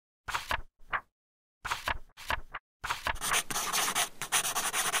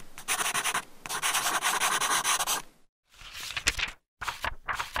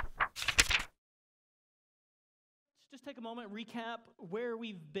a moment, recap where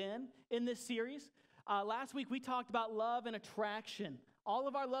we've been in this series. Last week, we talked about love and attraction. All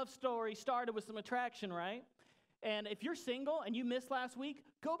of our love stories started with some attraction, right? And if you're single and you missed last week,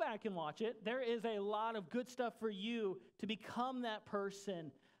 go back and watch it. There is a lot of good stuff for you to become that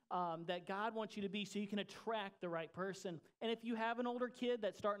person that God wants you to be so you can attract the right person. And if you have an older kid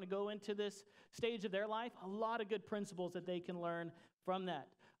that's starting to go into this stage of their life, a lot of good principles that they can learn from that.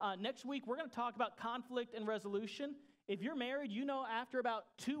 Next week, we're going to talk about conflict and resolution. If you're married, you know after about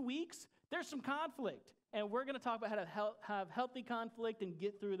 2 weeks, there's some conflict. And we're going to talk about how to have healthy conflict and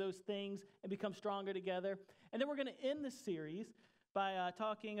get through those things and become stronger together. And then we're going to end this series by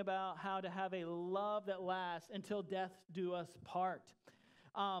talking about how to have a love that lasts until death do us part.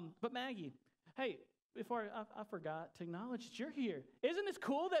 But Maggie, hey, before I forgot to acknowledge that you're here. Isn't this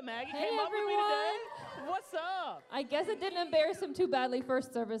cool that Maggie came up with me today? What's up? I guess it didn't embarrass him too badly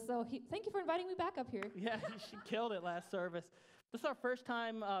first service, so thank you for inviting me back up here. Yeah, she killed it last service. This is our first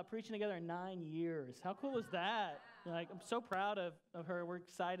time preaching together in 9 years. How cool is that? Like, I'm so proud of her. We're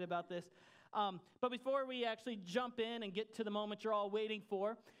excited about this. But before we actually jump in and get to the moment you're all waiting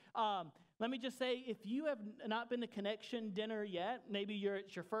for, let me just say, if you have not been to Connection Dinner yet, maybe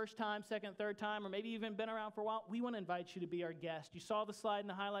it's your first time, second, third time, or maybe you've even been around for a while, we want to invite you to be our guest. You saw the slide in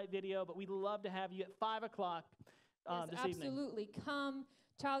the highlight video, but we'd love to have you at 5 o'clock this evening. Absolutely. Come.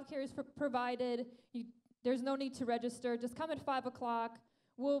 Childcare is provided. There's no need to register. Just come at 5 o'clock.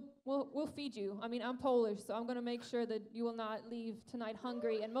 We'll feed you. I mean, I'm Polish, so I'm going to make sure that you will not leave tonight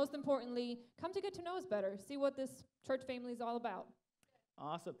hungry. And most importantly, come to get to know us better. See what this church family is all about.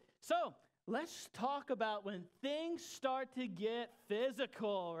 Awesome. So let's talk about when things start to get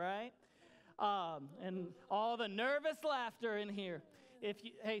physical, right? And all the nervous laughter in here.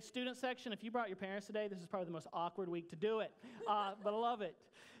 Hey, student section, if you brought your parents today, this is probably the most awkward week to do it, but I love it.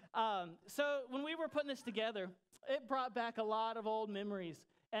 So when we were putting this together, it brought back a lot of old memories,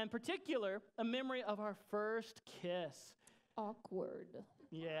 and in particular, a memory of our first kiss. Awkward.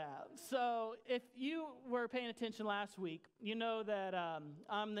 Yeah. So if you were paying attention last week, you know that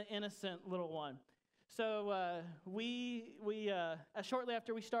I'm the innocent little one. So we shortly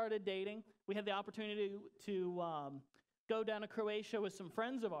after we started dating, we had the opportunity to go down to Croatia with some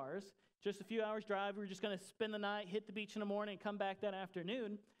friends of ours. Just a few hours drive. We were just going to spend the night, hit the beach in the morning, and come back that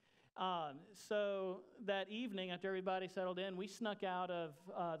afternoon. So that evening, after everybody settled in, we snuck out of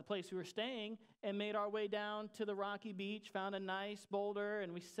the place we were staying and made our way down to the rocky beach, found a nice boulder,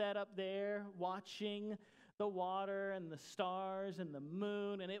 and we sat up there watching the water and the stars and the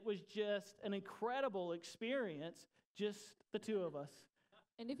moon, and it was just an incredible experience, just the two of us.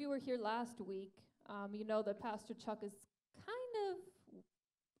 And if you were here last week, you know that Pastor Chuck is kind of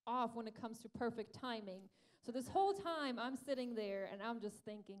off when it comes to perfect timing. So this whole time I'm sitting there and I'm just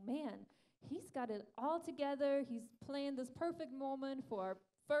thinking, man, he's got it all together. He's planned this perfect moment for our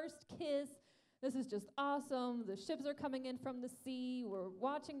first kiss. This is just awesome. The ships are coming in from the sea. We're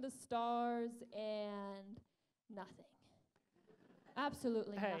watching the stars and nothing.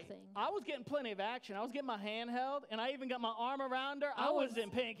 Absolutely nothing. I was getting plenty of action. I was getting my hand held, and I even got my arm around her. I was in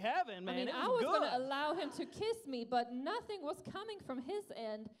pink heaven, man. I was going to allow him to kiss me, but nothing was coming from his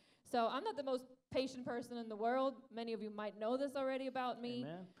end. So I'm not the most patient person in the world. Many of you might know this already about me.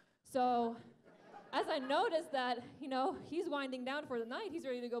 Amen. So as I noticed that, he's winding down for the night, he's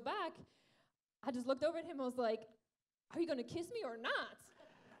ready to go back, I just looked over at him and was like, are you going to kiss me or not?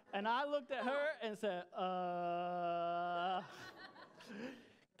 And I looked at her and said,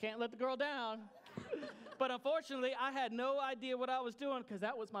 can't let the girl down. But unfortunately, I had no idea what I was doing because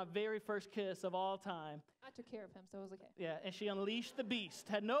that was my very first kiss of all time. I took care of him, so it was okay. Yeah, and she unleashed the beast.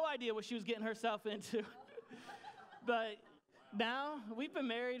 Had no idea what she was getting herself into. But now, we've been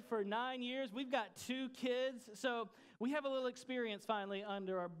married for 9 years. We've got 2 kids. So we have a little experience finally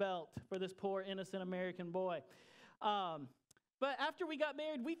under our belt for this poor, innocent American boy. But after we got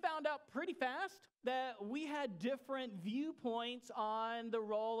married, we found out pretty fast that we had different viewpoints on the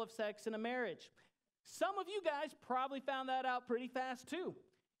role of sex in a marriage. Some of you guys probably found that out pretty fast too.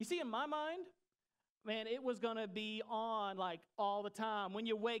 You see, in my mind, man, it was going to be on like all the time. When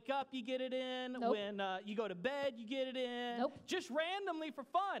you wake up, you get it in. Nope. When you go to bed, you get it in. Nope. Just randomly for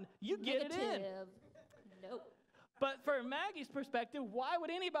fun, you get it in. Nope. But from Maggie's perspective, why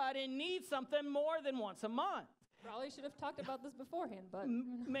would anybody need something more than once a month? Probably should have talked about this beforehand, but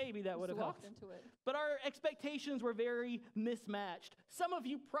maybe that would have helped. Walked into it. But our expectations were very mismatched. Some of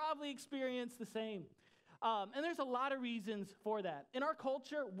you probably experienced the same. And there's a lot of reasons for that. In our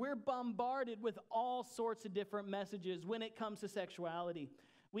culture, we're bombarded with all sorts of different messages when it comes to sexuality.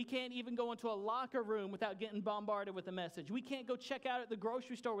 We can't even go into a locker room without getting bombarded with a message. We can't go check out at the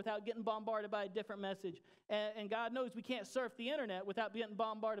grocery store without getting bombarded by a different message. And God knows we can't surf the internet without getting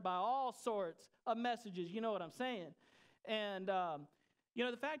bombarded by all sorts of messages. You know what I'm saying? And,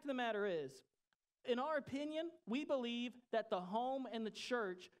 the fact of the matter is, in our opinion, we believe that the home and the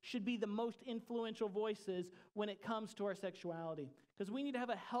church should be the most influential voices when it comes to our sexuality. Because we need to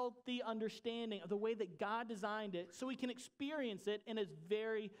have a healthy understanding of the way that God designed it so we can experience it in its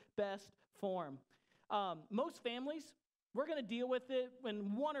very best form. Most families, we're going to deal with it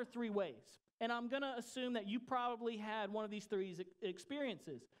in one or three ways. And I'm going to assume that you probably had one of these three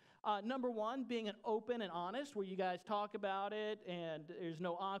experiences. Number one, being an open and honest, where you guys talk about it and there's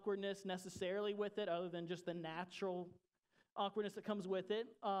no awkwardness necessarily with it other than just the natural awkwardness that comes with it.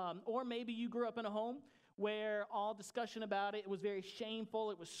 Or maybe you grew up in a home where all discussion about it was very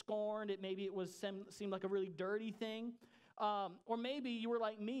shameful, it was scorned, maybe it seemed like a really dirty thing. Or maybe you were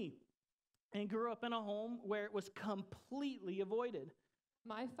like me and grew up in a home where it was completely avoided.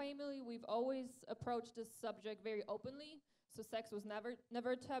 My family, we've always approached this subject very openly. So sex was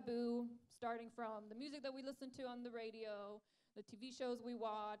never taboo, starting from the music that we listened to on the radio, the TV shows we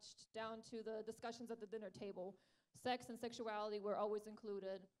watched, down to the discussions at the dinner table. Sex and sexuality were always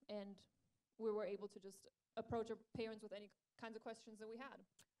included, and we were able to just approach our parents with any kinds of questions that we had.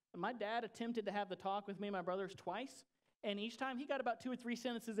 My dad attempted to have the talk with me and my brothers twice, and each time he got about 2 or 3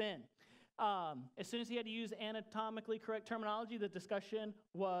 sentences in. As soon as he had to use anatomically correct terminology, the discussion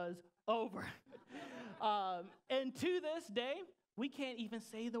was over. And to this day, we can't even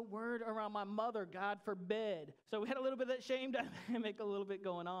say the word around my mother, God forbid. So we had a little bit of that shame dynamic a little bit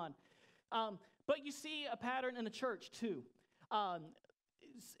going on. But you see a pattern in the church too.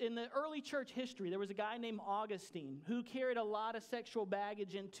 In the early church history, there was a guy named Augustine who carried a lot of sexual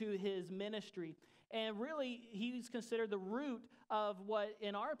baggage into his ministry. And really, he's considered the root of what,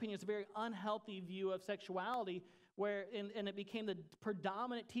 in our opinion, is a very unhealthy view of sexuality, and it became the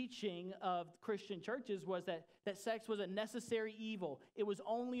predominant teaching of Christian churches was that sex was a necessary evil. It was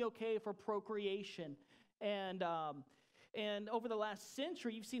only okay for procreation. And over the last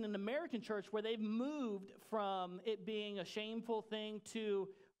century, you've seen an American church where they've moved from it being a shameful thing to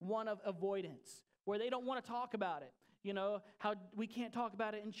one of avoidance, where they don't want to talk about it. You know, how we can't talk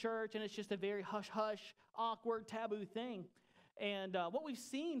about it in church, and it's just a very hush-hush, awkward, taboo thing. And what we've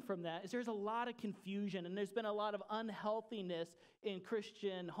seen from that is there's a lot of confusion, and there's been a lot of unhealthiness in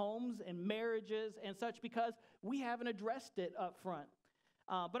Christian homes and marriages and such because we haven't addressed it up front.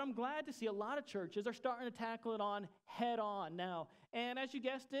 But I'm glad to see a lot of churches are starting to tackle it on head on now. And as you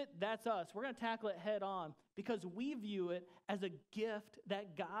guessed it, that's us. We're going to tackle it head on because we view it as a gift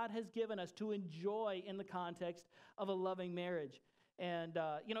that God has given us to enjoy in the context of a loving marriage. And,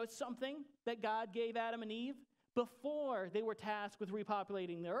 it's something that God gave Adam and Eve before they were tasked with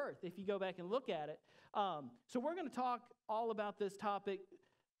repopulating the earth, if you go back and look at it. So we're going to talk all about this topic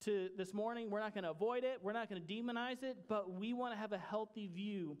this morning. We're not going to avoid it. We're not going to demonize it, but we want to have a healthy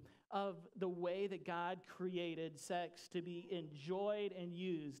view of the way that God created sex to be enjoyed and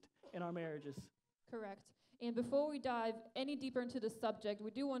used in our marriages. Correct. And before we dive any deeper into the subject,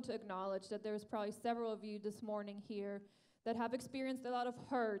 we do want to acknowledge that there's probably several of you this morning here that have experienced a lot of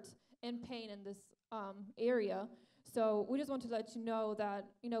hurt and pain in this area. So we just want to let you know that,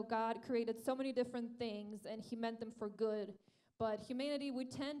 God created so many different things and he meant them for good. But humanity, we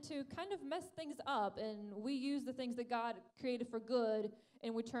tend to kind of mess things up, and we use the things that God created for good,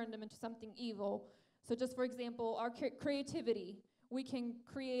 and we turn them into something evil. So just for example, our creativity, we can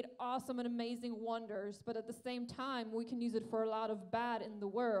create awesome and amazing wonders, but at the same time, we can use it for a lot of bad in the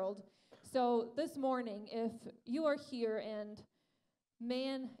world. So this morning, if you are here and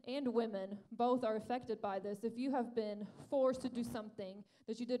men and women both are affected by this, if you have been forced to do something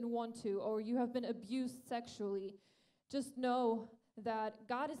that you didn't want to, or you have been abused sexually, just know that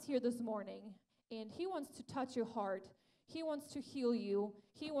God is here this morning, and he wants to touch your heart. He wants to heal you.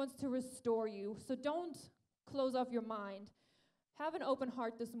 He wants to restore you. So don't close off your mind. Have an open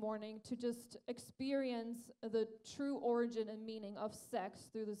heart this morning to just experience the true origin and meaning of sex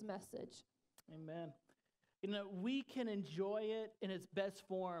through this message. Amen. We can enjoy it in its best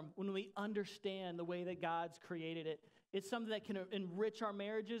form when we understand the way that God's created it. It's something that can enrich our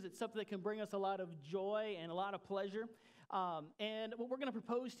marriages. It's something that can bring us a lot of joy and a lot of pleasure. And what we're going to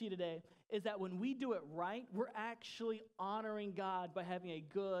propose to you today is that when we do it right, we're actually honoring God by having a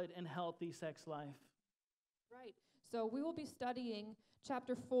good and healthy sex life. Right. So we will be studying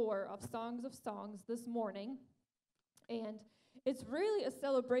chapter 4 of Songs of Songs this morning. And it's really a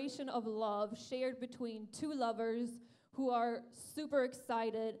celebration of love shared between two lovers who are super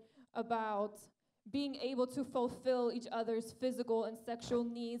excited about being able to fulfill each other's physical and sexual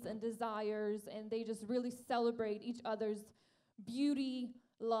needs and desires, and they just really celebrate each other's beauty,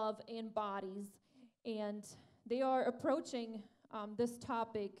 love, and bodies. And they are approaching this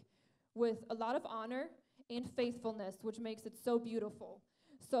topic with a lot of honor and faithfulness, which makes it so beautiful.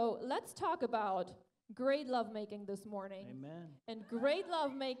 So let's talk about great lovemaking this morning. Amen. And great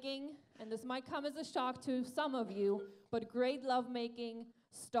lovemaking, and this might come as a shock to some of you, but great lovemaking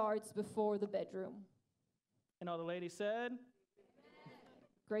starts before the bedroom. And all the ladies said?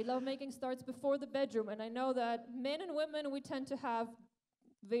 Great lovemaking starts before the bedroom. And I know that men and women, we tend to have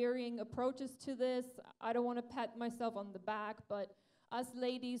varying approaches to this. I don't want to pat myself on the back, but us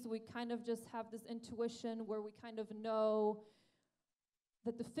ladies, we kind of just have this intuition where we kind of know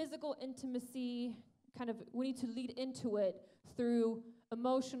that the physical intimacy, we need to lead into it through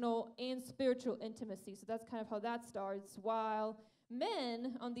emotional and spiritual intimacy. So that's kind of how that starts. While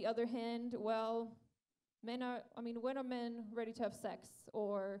men, on the other hand, well, when are men ready to have sex?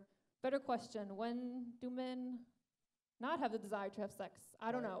 Or, better question, when do men not have the desire to have sex?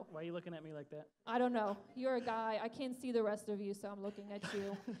 I don't know. Why are you looking at me like that? I don't know. You're a guy. I can't see the rest of you, so I'm looking at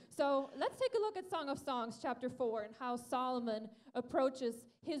you. So let's take a look at Song of Songs, chapter 4, and how Solomon approaches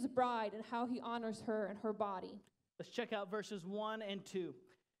his bride and how he honors her and her body. Let's check out verses 1 and 2.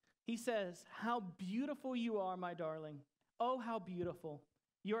 He says, "How beautiful you are, my darling. Oh, how beautiful.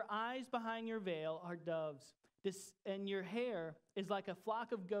 Your eyes behind your veil are doves, and your hair is like a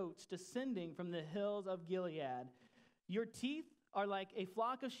flock of goats descending from the hills of Gilead. Your teeth are like a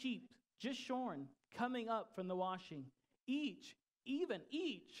flock of sheep just shorn, coming up from the washing. Each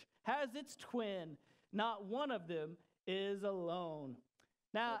has its twin. Not one of them is alone."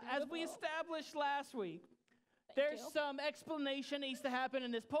 Now, as we established last week, there's some explanation needs to happen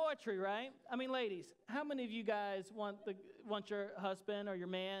in this poetry, right? I mean, ladies, how many of you guys want your husband or your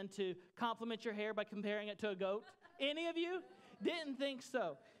man to compliment your hair by comparing it to a goat? Any of you? Didn't think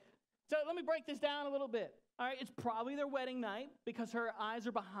so. So let me break this down a little bit. All right, it's probably their wedding night because her eyes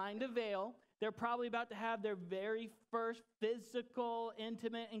are behind a veil. They're probably about to have their very first physical,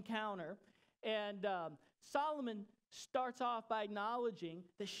 intimate encounter. And Solomon starts off by acknowledging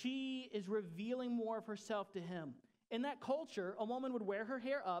that she is revealing more of herself to him. In that culture, a woman would wear her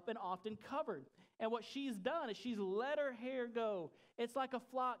hair up and often covered. And what she's done is she's let her hair go. It's like a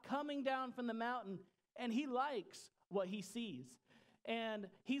flock coming down from the mountain, and he likes what he sees. And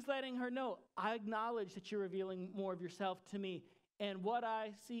he's letting her know, I acknowledge that you're revealing more of yourself to me, and what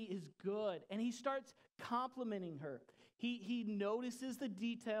I see is good. And he starts complimenting her. He notices the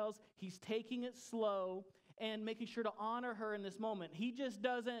details. He's taking it slow and making sure to honor her in this moment. He just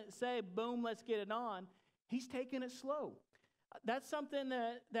doesn't say, boom, let's get it on. He's taking it slow. That's something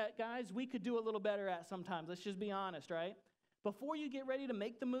that guys, we could do a little better at sometimes. Let's just be honest, right? Before you get ready to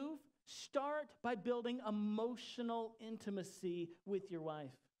make the move, start by building emotional intimacy with your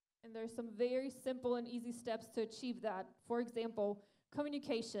wife. And there's some very simple and easy steps to achieve that. For example,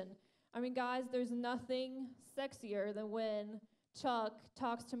 communication. I mean, guys, there's nothing sexier than when Chuck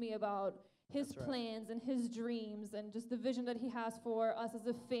talks to me about his plans and his dreams and just the vision that he has for us as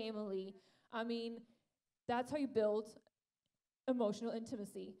a family. I mean, that's how you build emotional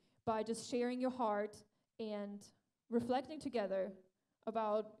intimacy, by just sharing your heart and reflecting together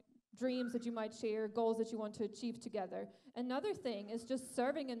about dreams that you might share, goals that you want to achieve together. Another thing is just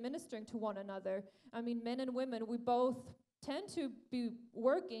serving and ministering to one another. I mean, men and women, we both tend to be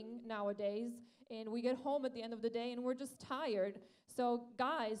working nowadays, and we get home at the end of the day and we're just tired. So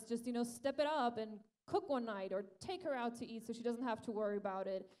guys, just, step it up and cook one night or take her out to eat so she doesn't have to worry about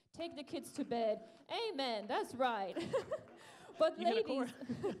it. Take the kids to bed. Amen, that's right. But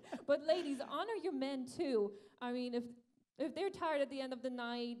ladies, honor your men too. I mean, if they're tired at the end of the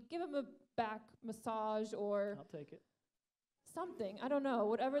night, give them a back massage or I'll take it. Something. I don't know.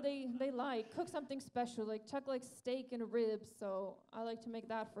 Whatever they like. Cook something special. Like Chuck likes steak and ribs, so I like to make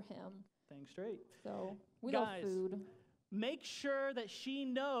that for him. Dang straight. So we love food. Make sure that she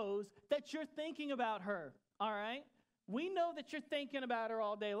knows that you're thinking about her, all right? We know that you're thinking about her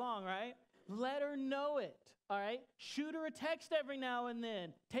all day long, right? Let her know it, all right? Shoot her a text every now and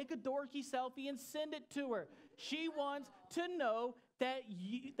then. Take a dorky selfie and send it to her. She wants to know that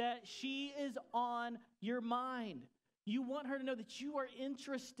she is on your mind. You want her to know that you are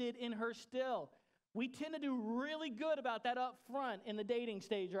interested in her still. We tend to do really good about that up front in the dating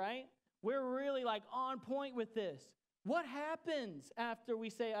stage, right? We're really on point with this. What happens after we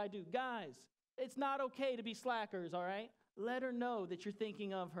say I do? Guys, it's not okay to be slackers, all right? Let her know that you're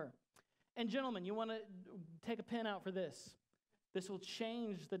thinking of her. And gentlemen, you want to take a pen out for this. This will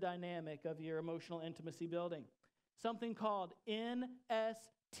change the dynamic of your emotional intimacy building. Something called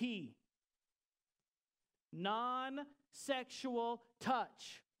NST. Non-sexual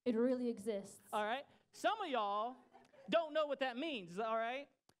touch. It really exists. All right? Some of y'all don't know what that means, all right?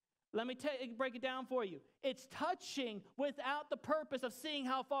 Let me break it down for you. It's touching without the purpose of seeing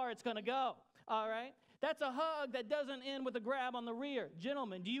how far it's going to go, all right? That's a hug that doesn't end with a grab on the rear.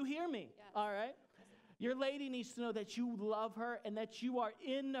 Gentlemen, do you hear me? Yes. All right? Your lady needs to know that you love her and that you are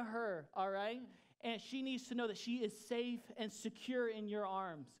into her, all right? And she needs to know that she is safe and secure in your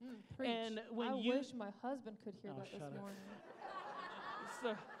arms. Preach. And when I you wish my husband could hear that this shut up. morning.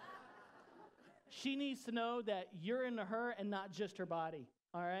 So, she needs to know that you're into her and not just her body,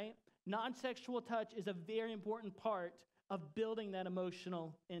 all right? Non-sexual touch is a very important part of building that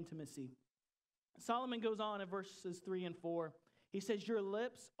emotional intimacy. Solomon goes on in verses 3 and 4. He says, your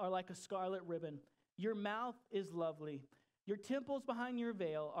lips are like a scarlet ribbon. Your mouth is lovely. Your temples behind your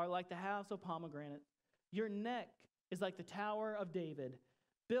veil are like the house of pomegranate. Your neck is like the Tower of David,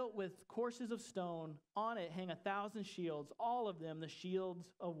 built with courses of stone. On it hang 1,000 shields, all of them the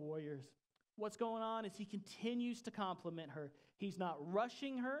shields of warriors. What's going on is he continues to compliment her. He's not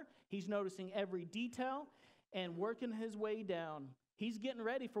rushing her. He's noticing every detail and working his way down. He's getting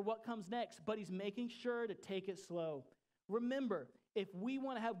ready for what comes next, but he's making sure to take it slow. Remember, if we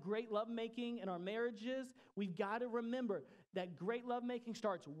want to have great lovemaking in our marriages, we've got to remember that great lovemaking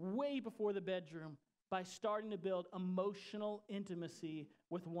starts way before the bedroom by starting to build emotional intimacy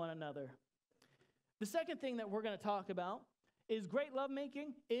with one another. The second thing that we're going to talk about is great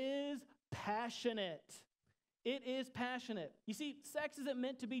lovemaking is passionate. It is passionate. You see, sex isn't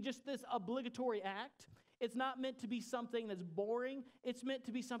meant to be just this obligatory act. It's not meant to be something that's boring. It's meant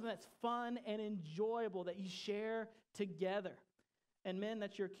to be something that's fun and enjoyable that you share together. And men,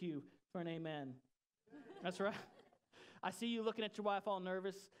 that's your cue for an amen. That's right. I see you looking at your wife all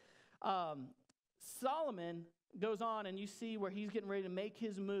nervous. Solomon goes on, and you see where he's getting ready to make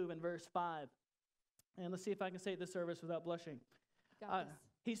his move in verse 5. And let's see if I can say it this service without blushing. Got this.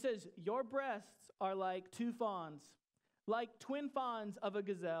 He says, your breasts are like two fawns, like twin fawns of a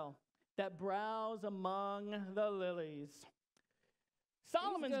gazelle that browse among the lilies.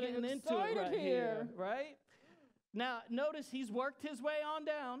 Solomon's getting into it right here, right? Now, notice he's worked his way on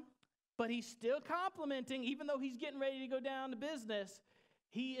down, but he's still complimenting, even though he's getting ready to go down to business,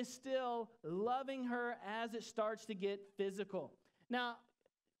 he is still loving her as it starts to get physical. Now,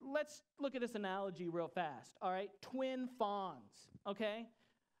 let's look at this analogy real fast, all right? Twin fawns, okay?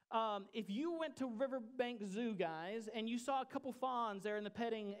 If you went to Riverbank Zoo, guys, and you saw a couple fawns there in the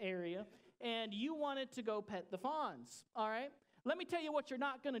petting area, and you wanted to go pet the fawns, all right? Let me tell you what you're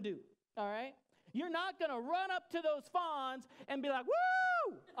not going to do, all right? You're not going to run up to those fawns and be like,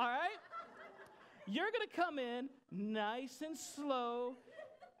 woo, all right? You're going to come in nice and slow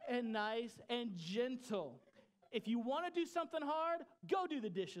and nice and gentle. If you want to do something hard, go do the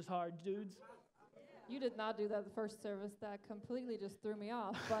dishes hard, dudes. You did not do that the first service. That completely just threw me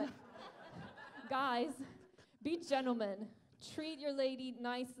off. But guys, be gentlemen. Treat your lady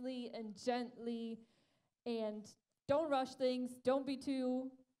nicely and gently, and don't rush things. Don't be too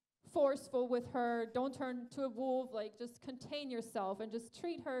forceful with her. Don't turn to a wolf. Like, just contain yourself and just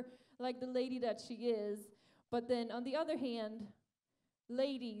treat her like the lady that she is. But then on the other hand,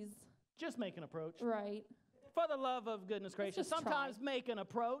 ladies, just make an approach. right? For the love of goodness gracious, just sometimes make an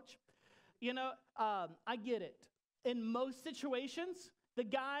approach. You know, I get it. In most situations, the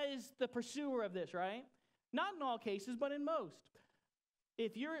guy is the pursuer of this, right? Not in all cases, but in most.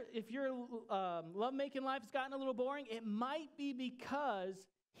 If your lovemaking life has gotten a little boring, it might be because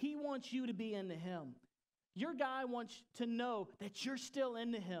he wants you to be into him. Your guy wants to know that you're still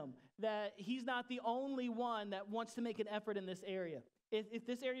into him, that he's not the only one that wants to make an effort in this area. If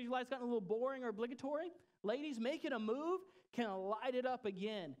this area of your life's gotten a little boring or obligatory, ladies, making a move can light it up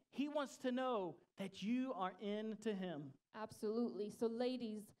again. He wants to know that you are into him. Absolutely. So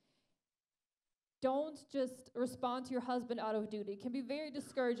ladies, don't just respond to your husband out of duty. It can be very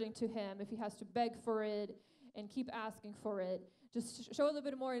discouraging to him if he has to beg for it and keep asking for it. Just show a little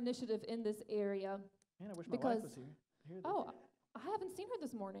bit more initiative in this area. Man, I wish my wife was here. Oh, I haven't seen her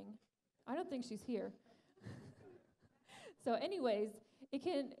this morning. I don't think she's here. So anyways, it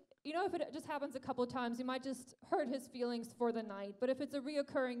can, if it just happens a couple of times, you might just hurt his feelings for the night. But if it's a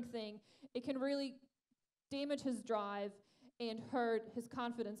reoccurring thing, it can really damage his drive and hurt his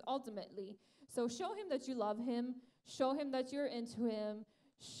confidence ultimately. So show him that you love him. Show him that you're into him.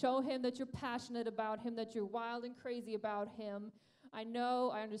 Show him that you're passionate about him, that you're wild and crazy about him. I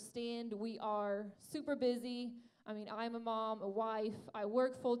understand we are super busy. I mean, I'm a mom, a wife. I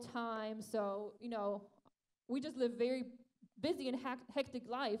work full time. So, we just live very busy and hectic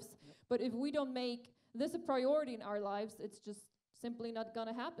lives. Yep. But if we don't make this a priority in our lives, it's just simply not going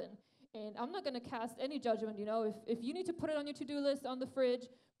to happen. And I'm not going to cast any judgment, you know. If you need to put it on your to-do list on the fridge,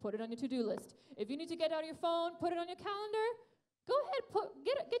 put it on your to-do list. If you need to get out your phone, put it on your calendar. Go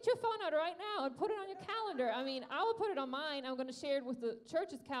ahead, get your phone out right now and put it on your calendar. I mean, I will put it on mine. I'm going to share it with the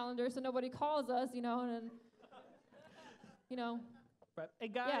church's calendar so nobody calls us, you know, and, you know. Right. Hey,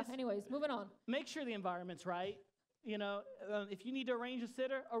 guys. Yeah, anyways, moving on. Make sure the environment's right. You know, if you need to arrange a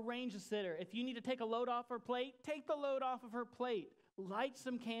sitter, arrange a sitter. If you need to take a load off her plate, take the load off of her plate. Light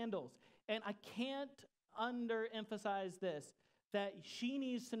some candles. And I can't underemphasize this, that she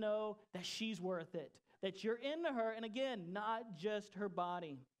needs to know that she's worth it, that you're into her, and again, not just her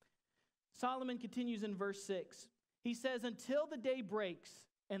body. Solomon continues in verse 6. He says, until the day breaks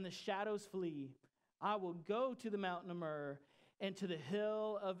and the shadows flee, I will go to the mountain of myrrh and to the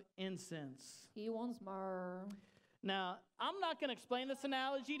hill of incense. He wants myrrh. Now, I'm not going to explain this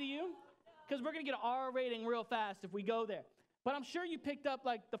analogy to you because we're going to get an R rating real fast if we go there. But I'm sure you picked up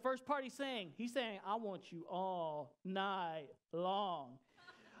like the first part he's saying. He's saying, I want you all night long.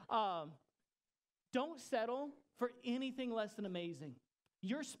 Don't settle for anything less than amazing.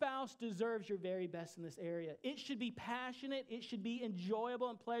 Your spouse deserves your very best in this area. It should be passionate. It should be enjoyable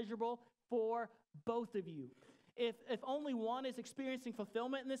and pleasurable for both of you. If only one is experiencing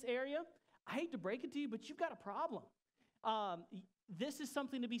fulfillment in this area, I hate to break it to you, but you've got a problem. This is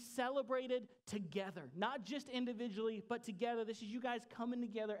something to be celebrated together, not just individually, but together. This is you guys coming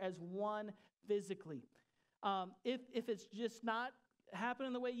together as one physically. If it's just not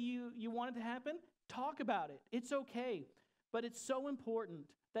happening the way you want it to happen, talk about it. It's okay. But it's so important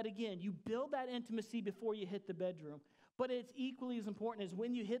that, again, you build that intimacy before you hit the bedroom. But it's equally as important as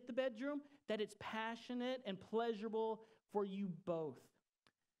when you hit the bedroom, that it's passionate and pleasurable for you both.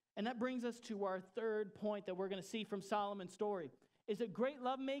 And that brings us to our third point that we're going to see from Solomon's story, is that great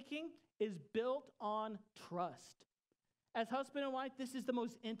lovemaking is built on trust. As husband and wife, this is the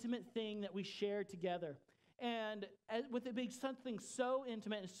most intimate thing that we share together. And with it being something so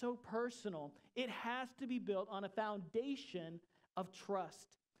intimate and so personal, it has to be built on a foundation of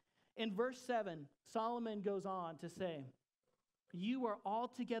trust. In verse 7, Solomon goes on to say, you are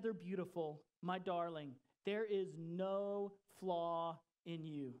altogether beautiful, my darling. There is no flaw in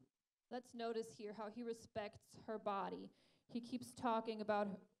you. Let's notice here how he respects her body. He keeps talking about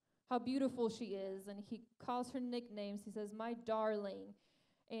how beautiful she is, and he calls her nicknames. He says, my darling.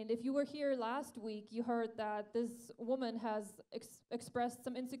 And if you were here last week, you heard that this woman has expressed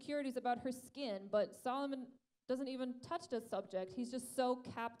some insecurities about her skin, but Solomon doesn't even touch this subject. He's just so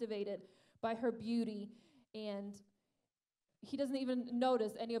captivated by her beauty, and he doesn't even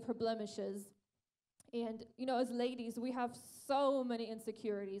notice any of her blemishes. And, you know, as ladies, we have so many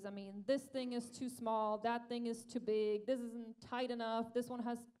insecurities. I mean, this thing is too small, that thing is too big, this isn't tight enough, this one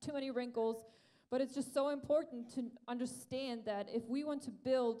has too many wrinkles. But it's just so important to understand that if we want to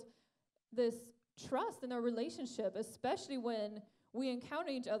build this trust in our relationship, especially when we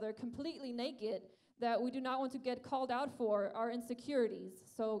encounter each other completely naked, that we do not want to get called out for our insecurities.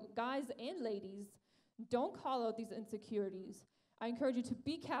 So guys and ladies, don't call out these insecurities. I encourage you to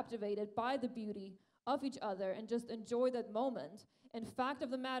be captivated by the beauty of each other and just enjoy that moment. And fact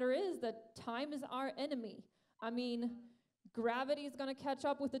of the matter is that time is our enemy. I mean, gravity is going to catch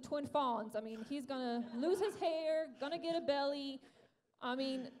up with the twin fawns. I mean, he's going to lose his hair, going to get a belly. I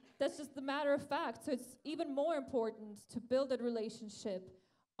mean, that's just the matter of fact. So it's even more important to build that relationship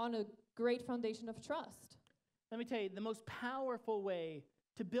on a great foundation of trust. Let me tell you, the most powerful way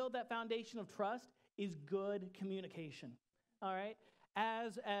to build that foundation of trust is good communication, all right?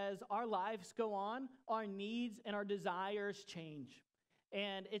 As our lives go on, our needs and our desires change.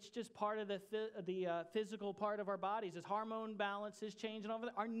 And it's just part of the physical part of our bodies. As hormone balances change and all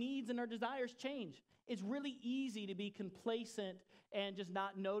that, our needs and our desires change. It's really easy to be complacent and just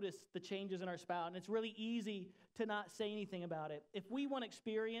not notice the changes in our spouse. And it's really easy to not say anything about it. If we want to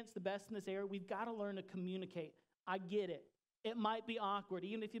experience the best in this area, we've got to learn to communicate. I get it. It might be awkward.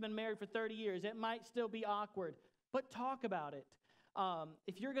 Even if you've been married for 30 years, it might still be awkward. But talk about it.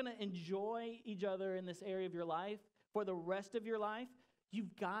 If you're going to enjoy each other in this area of your life for the rest of your life,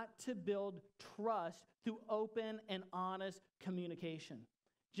 you've got to build trust through open and honest communication.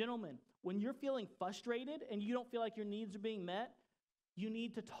 Gentlemen, when you're feeling frustrated and you don't feel like your needs are being met, you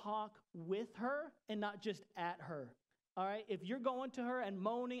need to talk with her and not just at her. All right? If you're going to her and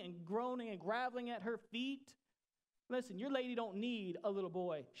moaning and groaning and groveling at her feet, listen, your lady don't need a little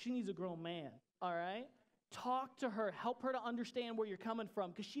boy. She needs a grown man. All right? Talk to her. Help her to understand where you're coming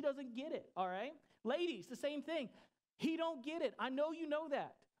from because she doesn't get it. All right? Ladies, the same thing. He don't get it. I know you know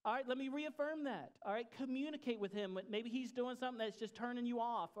that. All right, let me reaffirm that. All right, communicate with him. Maybe he's doing something that's just turning you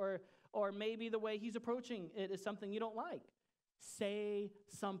off, or maybe the way he's approaching it is something you don't like. say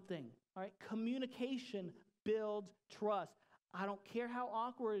something. All right? Communication builds trust. I don't care how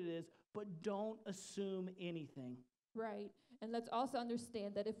awkward it is, but don't assume anything. Right. And let's also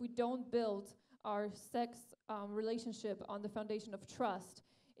understand that if we don't build our sex relationship on the foundation of trust,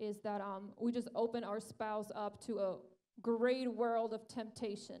 is that we just open our spouse up to a great world of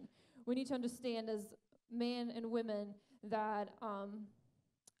temptation. We need to understand as men and women that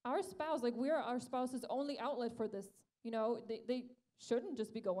our spouse, like we're our spouse's only outlet for this. You know, they shouldn't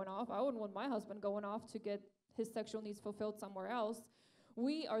just be going off. I wouldn't want my husband going off to get his sexual needs fulfilled somewhere else.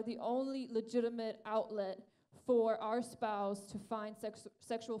 We are the only legitimate outlet for our spouse to find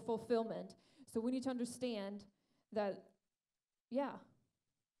sexual fulfillment. So we need to understand that,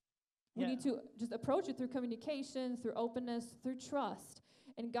 we need to just approach it through communication, through openness, through trust.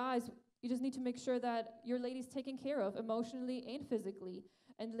 And guys, you just need to make sure that your lady's taken care of emotionally and physically.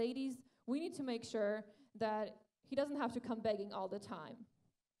 And ladies, we need to make sure that he doesn't have to come begging all the time.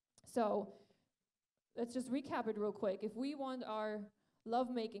 So let's just recap it real quick. If we want our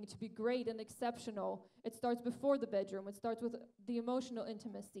lovemaking to be great and exceptional, it starts before the bedroom. It starts with the emotional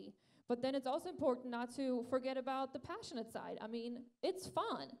intimacy. But then it's also important not to forget about the passionate side. I mean, it's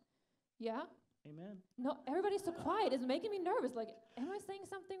fun. Yeah? Amen. No, everybody's so quiet. It's making me nervous. Like, am I saying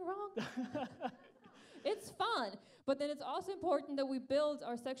something wrong? It's fun. But then it's also important that we build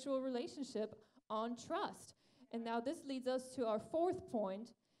our sexual relationship on trust. And now this leads us to our fourth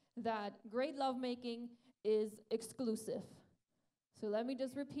point, that great lovemaking is exclusive. So let me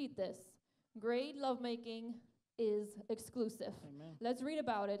just repeat this. Great lovemaking is exclusive. Amen. Let's read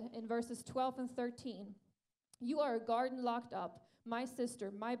about it in verses 12 and 13. You are a garden locked up, my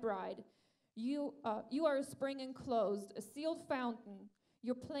sister, my bride. You are a spring enclosed, a sealed fountain.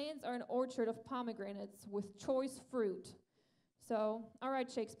 Your plants are an orchard of pomegranates with choice fruit. So, all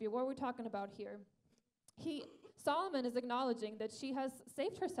right, Shakespeare, what are we talking about here? Solomon is acknowledging that she has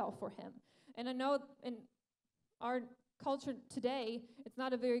saved herself for him. And I know in our culture today, it's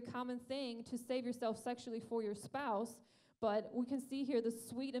not a very common thing to save yourself sexually for your spouse, but we can see here the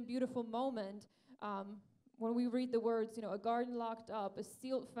sweet and beautiful moment when we read the words, a garden locked up, a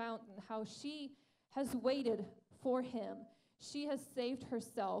sealed fountain, how she has waited for him. She has saved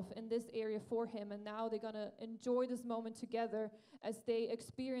herself in this area for him, and now they're going to enjoy this moment together as they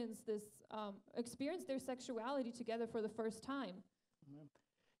experience their sexuality together for the first time.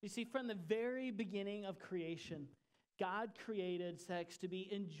 You see, from the very beginning of creation, God created sex to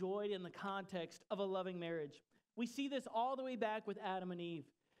be enjoyed in the context of a loving marriage. We see this all the way back with Adam and Eve.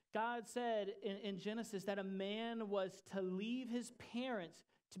 God said in Genesis that a man was to leave his parents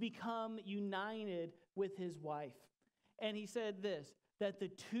to become united with his wife. And he said this, that the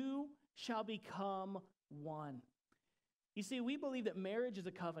two shall become one. You see, we believe that marriage is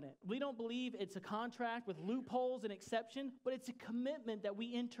a covenant. We don't believe it's a contract with loopholes and exception, but it's a commitment that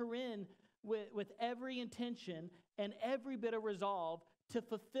we enter in with every intention and every bit of resolve to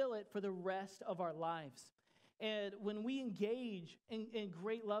fulfill it for the rest of our lives. And when we engage in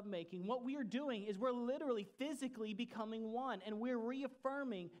great lovemaking, what we are doing is we're literally physically becoming one, and we're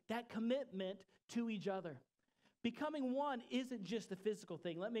reaffirming that commitment to each other. Becoming one isn't just a physical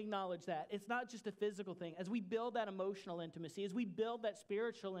thing. Let me acknowledge that. It's not just a physical thing. As we build that emotional intimacy, as we build that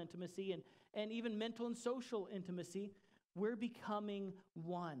spiritual intimacy and even mental and social intimacy, we're becoming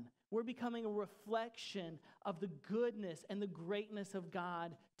one. We're becoming a reflection of the goodness and the greatness of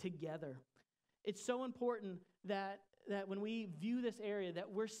God together. It's so important that when we view this area,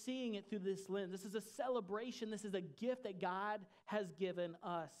 that we're seeing it through this lens. This is a celebration. This is a gift that God has given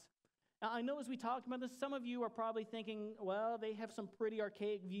us. Now, I know as we talked about this, some of you are probably thinking, well, they have some pretty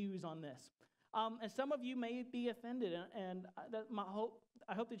archaic views on this. And some of you may be offended, and I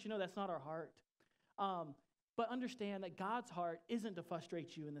hope that you know that's not our heart. But understand that God's heart isn't to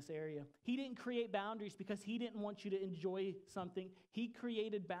frustrate you in this area. He didn't create boundaries because he didn't want you to enjoy something. He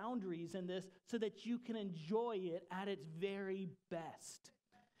created boundaries in this so that you can enjoy it at its very best.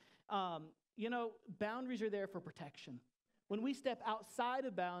 Boundaries are there for protection. When we step outside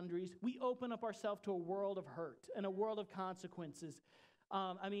of boundaries, we open up ourselves to a world of hurt and a world of consequences.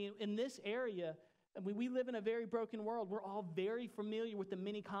 In this area, we live in a very broken world. We're all very familiar with the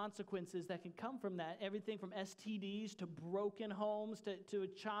many consequences that can come from that. Everything from STDs to broken homes to a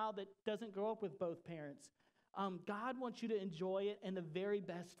child that doesn't grow up with both parents. God wants you to enjoy it in the very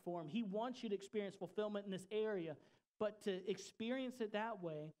best form. He wants you to experience fulfillment in this area. But to experience it that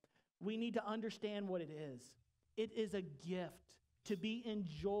way, we need to understand what it is. It is a gift to be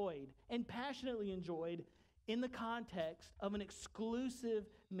enjoyed and passionately enjoyed in the context of an exclusive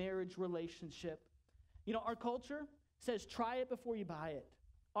marriage relationship. Our culture says try it before you buy it.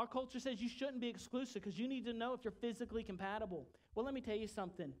 Our culture says you shouldn't be exclusive because you need to know if you're physically compatible. Well, let me tell you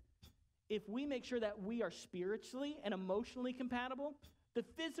something. If we make sure that we are spiritually and emotionally compatible, the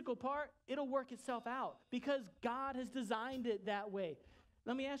physical part, it'll work itself out because God has designed it that way.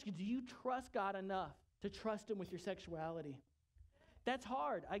 Let me ask you, do you trust God enough to trust him with your sexuality? That's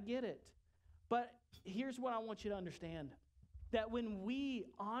hard. I get it. But here's what I want you to understand. That when we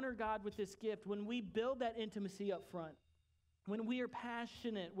honor God with this gift, when we build that intimacy up front, when we are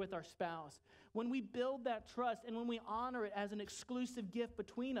passionate with our spouse, when we build that trust, and when we honor it as an exclusive gift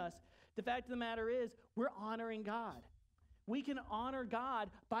between us, the fact of the matter is we're honoring God. We can honor God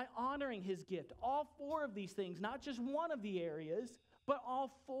by honoring his gift. All four of these things, not just one of the areas, but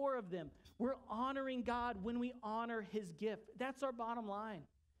all four of them. We're honoring God when we honor his gift. That's our bottom line.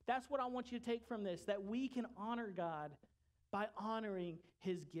 That's what I want you to take from this, that we can honor God by honoring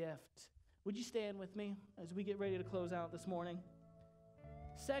his gift. Would you stand with me as we get ready to close out this morning?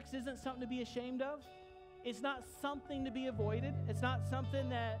 Sex isn't something to be ashamed of. It's not something to be avoided. It's not something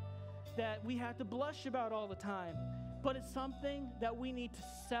that we have to blush about all the time. But it's something that we need to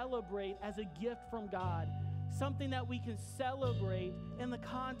celebrate as a gift from God. Something that we can celebrate in the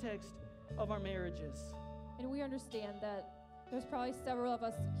context of our marriages. And we understand that there's probably several of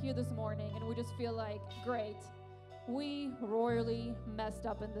us here this morning, and we just feel like, great, we royally messed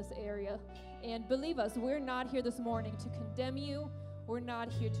up in this area. And believe us, we're not here this morning to condemn you. We're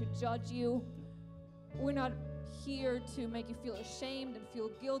not here to judge you. We're not here to make you feel ashamed and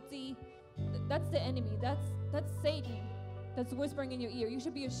feel guilty. That's the enemy. That's Satan that's whispering in your ear. You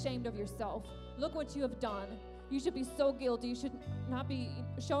should be ashamed of yourself. Look what you have done. You should be so guilty. You should not be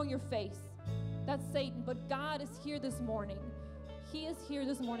showing your face. That's Satan. But God is here this morning. He is here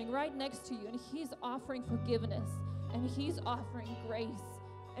this morning right next to you, and he's offering forgiveness, and he's offering grace.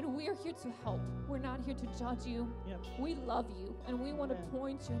 And we are here to help. We're not here to judge you. Yep. We love you, and we want to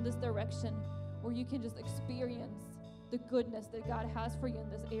point you in this direction where you can just experience the goodness that God has for you in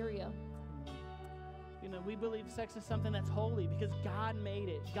this area. You know, we believe sex is something that's holy because God made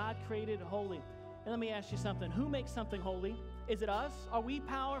it. God created it holy. And let me ask you something. Who makes something holy? Is it us? Are we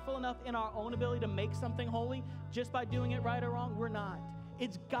powerful enough in our own ability to make something holy just by doing it right or wrong? We're not.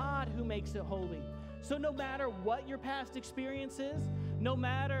 It's God who makes it holy. So no matter what your past experience is, no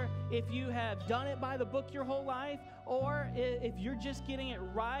matter if you have done it by the book your whole life, or if you're just getting it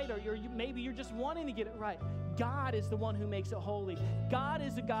right, or maybe you're just wanting to get it right, God is the one who makes it holy. God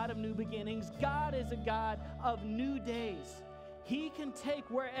is a God of new beginnings. God is a God of new days. He can take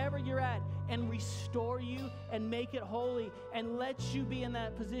wherever you're at and restore you and make it holy and let you be in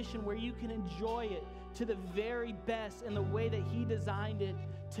that position where you can enjoy it to the very best in the way that he designed it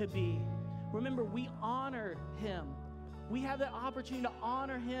to be. Remember, we honor him. We have the opportunity to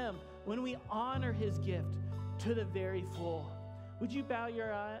honor him when we honor his gift to the very full. Would you bow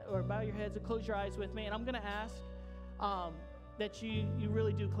your heads and close your eyes with me? And I'm going to ask that you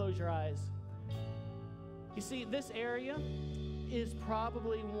really do close your eyes. You see, this area is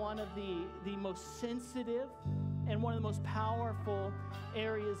probably one of the most sensitive and one of the most powerful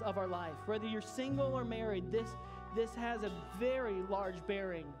areas of our life. Whether you're single or married, this has a very large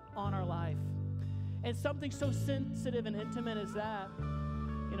bearing on our life. And something so sensitive and intimate as that,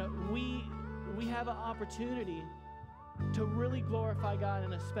 you know, we have an opportunity to really glorify God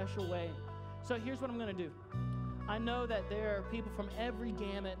in a special way. So here's what I'm going to do. I know that there are people from every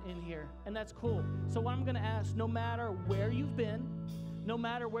gamut in here, and that's cool. So what I'm going to ask, no matter where you've been, no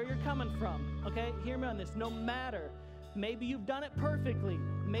matter where you're coming from, okay? Hear me on this. No matter, maybe you've done it perfectly.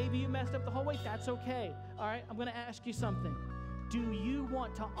 Maybe you messed up the whole way. That's okay. All right? I'm going to ask you something. Do you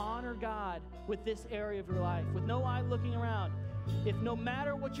want to honor God with this area of your life, with no eye looking around? If no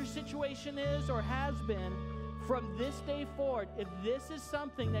matter what your situation is or has been, from this day forward, if this is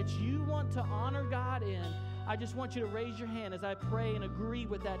something that you want to honor God in, I just want you to raise your hand as I pray and agree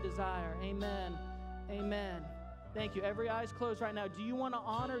with that desire. Amen. Amen. Thank you. Every eye's closed right now. Do you want to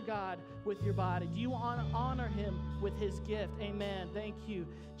honor God with your body? Do you want to honor him with his gift? Amen. Thank you.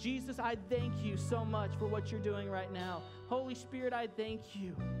 Jesus, I thank you so much for what you're doing right now. Holy Spirit, I thank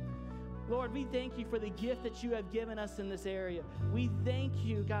you. Lord, we thank you for the gift that you have given us in this area. We thank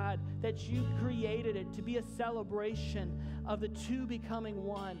you, God, that you created it to be a celebration of the two becoming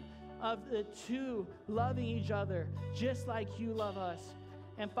one, of the two loving each other just like you love us.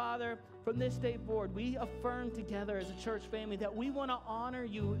 And Father, from this day forward, we affirm together as a church family that we want to honor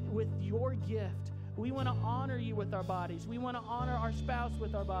you with your gift. We want to honor you with our bodies. We want to honor our spouse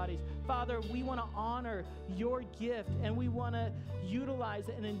with our bodies. Father, we want to honor your gift, and we want to utilize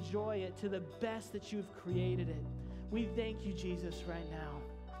it and enjoy it to the best that you've created it. We thank you, Jesus, right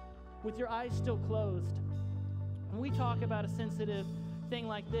now. With your eyes still closed, when we talk about a sensitive anything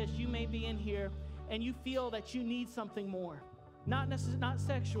like this, you may be in here and you feel that you need something more. Not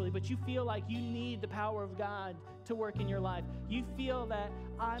sexually, but you feel like you need the power of God to work in your life. You feel that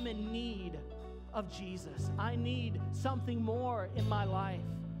I'm in need of Jesus. I need something more in my life.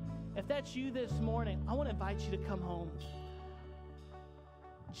 If that's you this morning, I want to invite you to come home.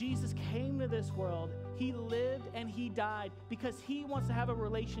 Jesus came to this world. He lived and he died because he wants to have a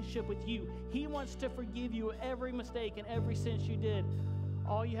relationship with you. He wants to forgive you every mistake and every sin you did.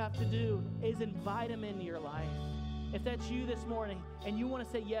 All you have to do is invite him into your life. If that's you this morning and you want to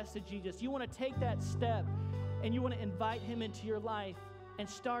say yes to Jesus, you want to take that step and you want to invite him into your life and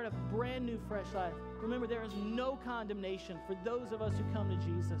start a brand new, fresh life. Remember, there is no condemnation for those of us who come to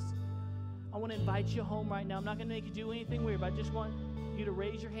Jesus. I want to invite you home right now. I'm not going to make you do anything weird, but I just want you to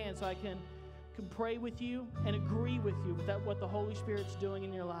raise your hand so I can pray with you and agree with you with what the Holy Spirit's doing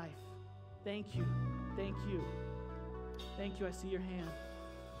in your life. Thank you. Thank you. Thank you. I see your hand.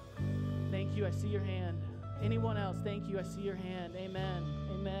 Thank you. I see your hand. Anyone else? Thank you. I see your hand. Amen.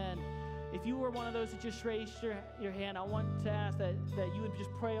 Amen. If you were one of those that just raised your hand, I want to ask that you would just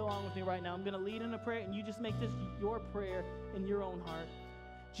pray along with me right now. I'm going to lead in a prayer, and you just make this your prayer in your own heart.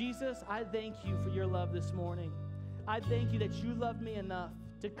 Jesus, I thank you for your love this morning. I thank you that you loved me enough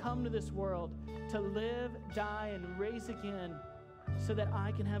to come to this world, to live, die, and raise again so that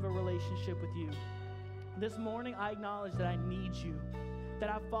I can have a relationship with you. This morning, I acknowledge that I need you, that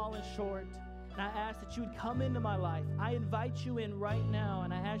I've fallen short, and I ask that you would come into my life. I invite you in right now,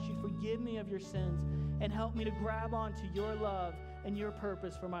 and I ask you to forgive me of your sins and help me to grab onto your love and your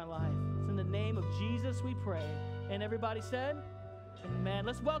purpose for my life. It's in the name of Jesus we pray. And everybody said, amen.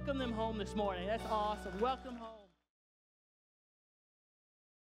 Let's welcome them home this morning. That's awesome. Welcome home.